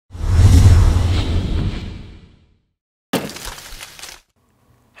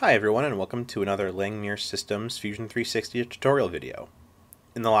Hi everyone, and welcome to another Langmuir Systems Fusion 360 tutorial video.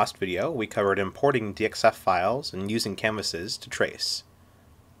 In the last video, we covered importing DXF files and using canvases to trace.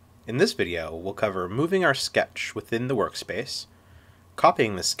 In this video, we'll cover moving our sketch within the workspace,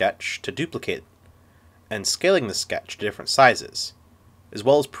 copying the sketch to duplicate, and scaling the sketch to different sizes, as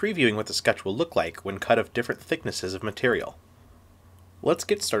well as previewing what the sketch will look like when cut of different thicknesses of material. Let's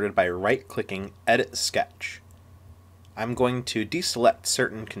get started by right-clicking Edit Sketch. I'm going to deselect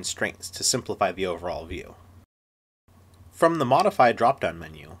certain constraints to simplify the overall view. From the Modify drop-down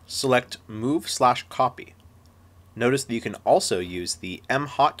menu, select Move/Copy. Notice that you can also use the M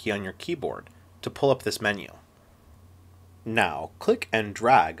hotkey on your keyboard to pull up this menu. Now, click and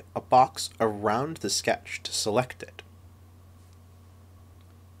drag a box around the sketch to select it.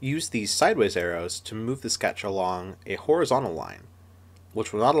 Use these sideways arrows to move the sketch along a horizontal line,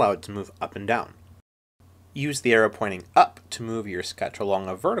 which will not allow it to move up and down. Use the arrow pointing up to move your sketch along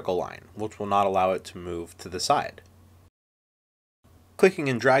a vertical line, which will not allow it to move to the side. Clicking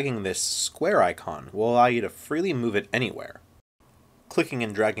and dragging this square icon will allow you to freely move it anywhere. Clicking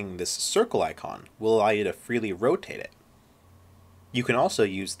and dragging this circle icon will allow you to freely rotate it. You can also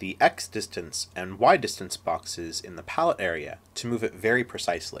use the X distance and Y distance boxes in the palette area to move it very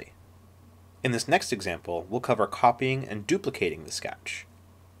precisely. In this next example, we'll cover copying and duplicating the sketch.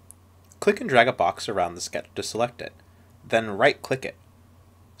 Click and drag a box around the sketch to select it, then right-click it.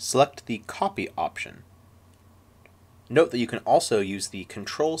 Select the Copy option. Note that you can also use the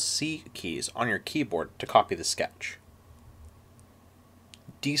Ctrl-C keys on your keyboard to copy the sketch.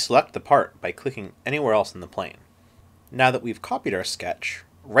 Deselect the part by clicking anywhere else in the plane. Now that we've copied our sketch,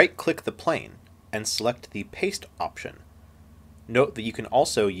 right-click the plane and select the Paste option. Note that you can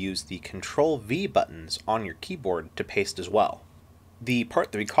also use the Ctrl-V buttons on your keyboard to paste as well. The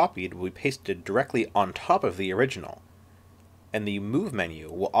part that we copied will be pasted directly on top of the original, and the Move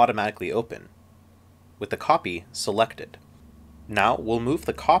menu will automatically open, with the copy selected. Now we'll move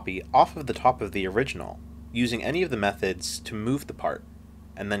the copy off of the top of the original, using any of the methods to move the part,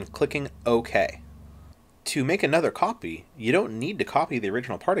 and then clicking OK. To make another copy, you don't need to copy the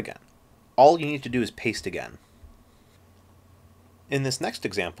original part again. All you need to do is paste again. In this next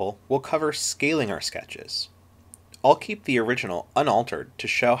example, we'll cover scaling our sketches. I'll keep the original unaltered to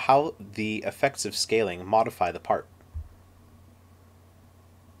show how the effects of scaling modify the part.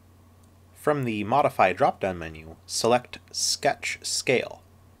 From the Modify drop-down menu, select Sketch Scale.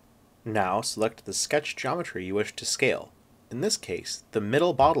 Now select the sketch geometry you wish to scale, in this case, the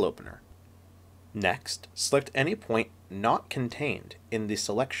middle bottle opener. Next, select any point not contained in the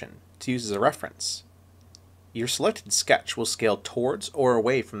selection to use as a reference. Your selected sketch will scale towards or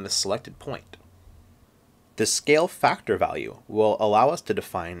away from the selected point. The scale factor value will allow us to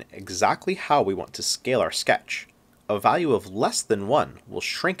define exactly how we want to scale our sketch. A value of less than 1 will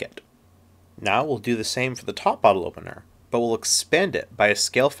shrink it. Now we'll do the same for the top bottle opener, but we'll expand it by a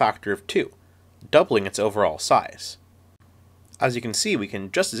scale factor of 2, doubling its overall size. As you can see, we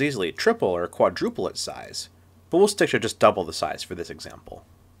can just as easily triple or quadruple its size, but we'll stick to just double the size for this example.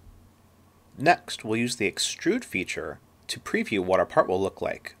 Next, we'll use the Extrude feature to preview what our part will look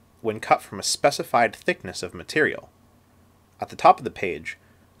like when cut from a specified thickness of material. At the top of the page,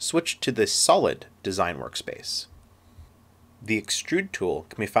 switch to the Solid design workspace. The Extrude tool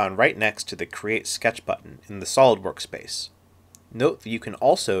can be found right next to the Create Sketch button in the Solid workspace. Note that you can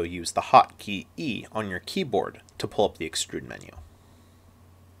also use the hotkey E on your keyboard to pull up the Extrude menu.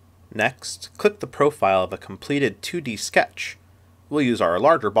 Next, click the profile of a completed 2D sketch. We'll use our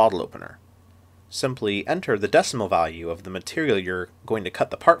larger bottle opener. Simply enter the decimal value of the material you're going to cut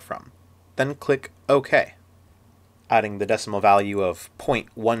the part from, then click OK. Adding the decimal value of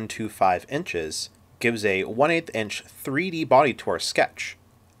 0.125 inches gives a 1/8 inch 3D body to our sketch,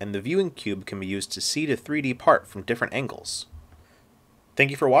 and the viewing cube can be used to see the 3D part from different angles.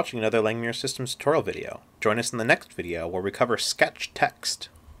 Thank you for watching another Langmuir Systems tutorial video. Join us in the next video where we cover sketch text.